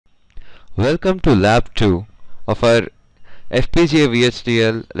Welcome to Lab 2 of our FPGA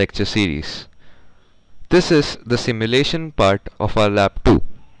Vhdl lecture series. This is the simulation part of our Lab 2.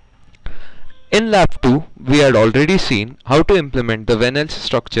 In Lab 2, we had already seen how to implement the Vhnels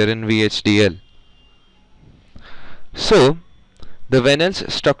structure in Vhdl. So, the Vhnels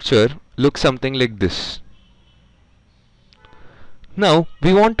structure looks something like this. Now,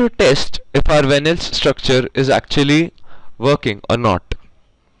 we want to test if our Vhnels structure is actually working or not.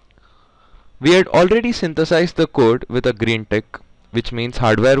 We had already synthesized the code with a green tick, which means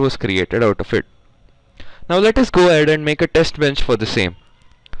hardware was created out of it. Now let us go ahead and make a test bench for the same.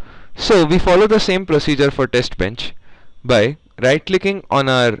 So we follow the same procedure for test bench by right clicking on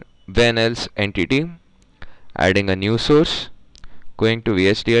our Vhnels entity, adding a new source, going to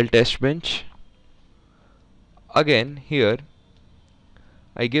Vhdl test bench. Again here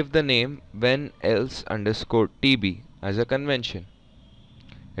I give the name Vhnels_tb as a convention.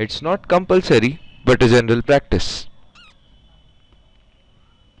 It's not compulsory, but a general practice.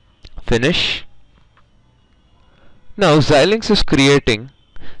 Finish. Now Xilinx is creating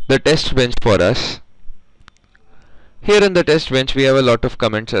the test bench for us. Here in the test bench we have a lot of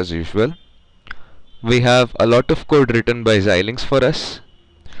comments as usual. We have a lot of code written by Xilinx for us.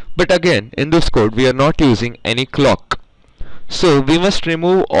 But again, in this code we are not using any clock. So we must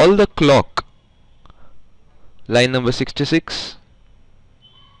remove all the clock. Line number 66.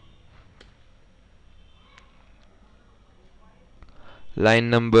 Line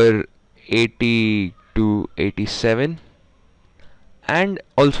number 80 to 87 and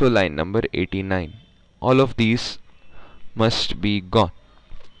also line number 89. All of these must be gone.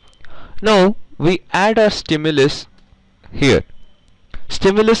 Now we add our stimulus here.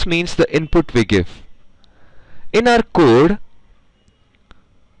 Stimulus means the input we give. In our code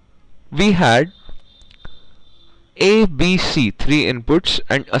we had A, B, C, 3 inputs,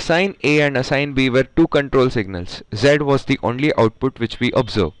 and assign A and assign B were 2 control signals. Z was the only output which we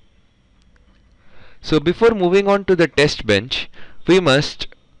observe. So before moving on to the test bench, we must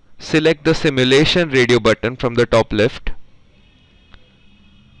select the simulation radio button from the top left.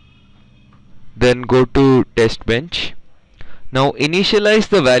 Then go to test bench. Now initialize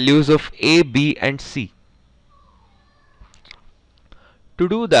the values of A, B and C. To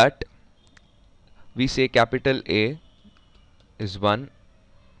do that, we say capital A is 1.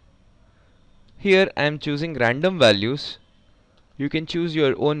 Here I am choosing random values. You can choose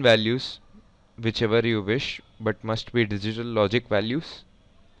your own values, whichever you wish, but must be digital logic values.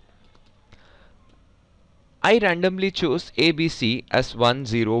 I randomly chose ABC as 1,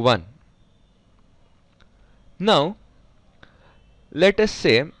 0, 1. Now let us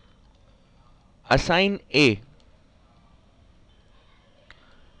say assign A.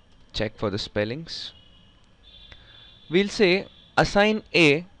 Check for the spellings. We'll say assign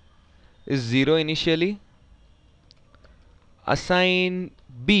A is 0 initially, assign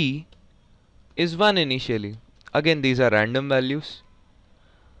B is 1 initially. Again, these are random values.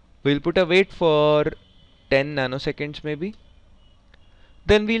 We'll put a wait for 10 nanoseconds maybe.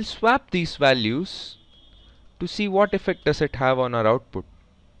 Then we'll swap these values to see what effect does it have on our output.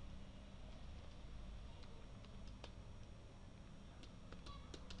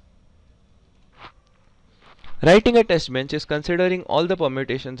 Writing a test bench is considering all the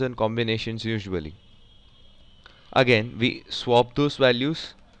permutations and combinations usually. Again, we swap those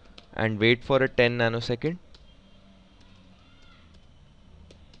values and wait for a 10 nanosecond.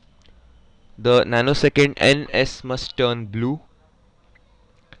 The nanosecond ns must turn blue.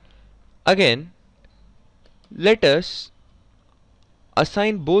 Again, let us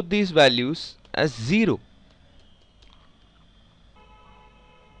assign both these values as 0.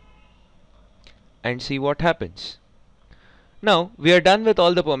 And see what happens. Now we are done with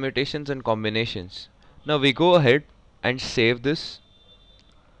all the permutations and combinations. Now we go ahead and save this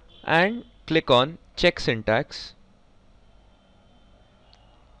and click on check syntax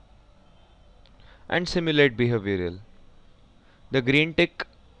and simulate behavioral. The green tick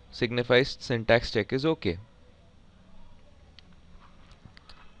signifies syntax check is okay.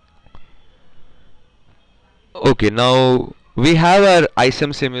 Okay, now we have our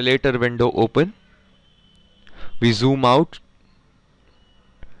ISEM simulator window open. We zoom out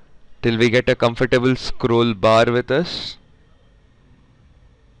till we get a comfortable scroll bar with us.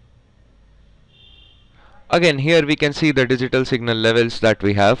 Again, here we can see the digital signal levels that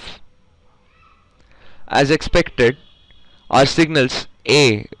we have. As expected, our signals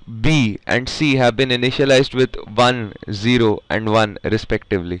A, B and C have been initialized with 1, 0 and 1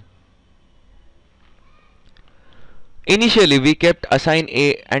 respectively. Initially we kept assign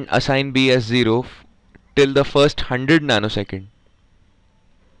A and assign B as 0 till the first 100 nanosecond.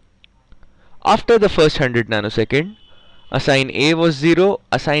 After the first 100 nanosecond, assign A was 0,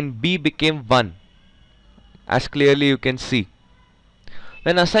 assign B became 1, as clearly you can see.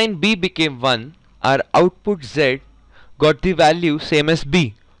 When assign B became 1, our output Z got the value same as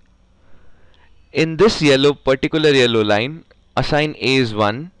B. In this particular yellow line, assign A is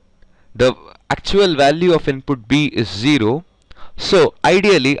 1, the actual value of input B is 0, so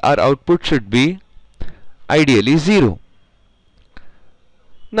ideally our output should be ideally 0.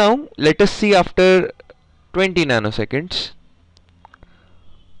 Now let us see after 20 nanoseconds.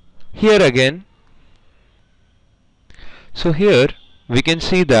 Here again, so here we can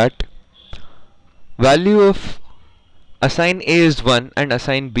see that value of assign A is 1 and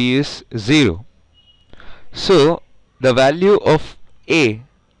assign B is 0. So the value of A,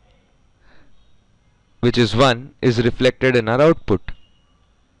 which is 1, is reflected in our output.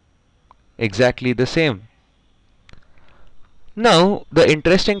 Exactly the same. Now the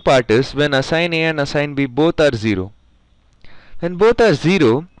interesting part is when assign A and assign B both are 0. When both are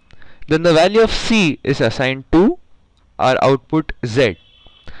 0, then the value of C is assigned to our output Z.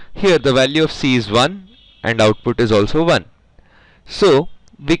 Here the value of C is 1 and output is also 1. So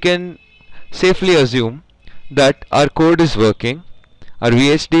we can safely assume that our code is working, our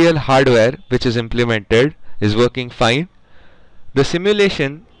Vhdl hardware which is implemented is working fine. The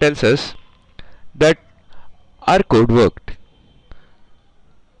simulation tells us that our code worked.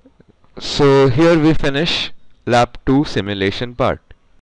 So here we finish Lab 2 simulation part.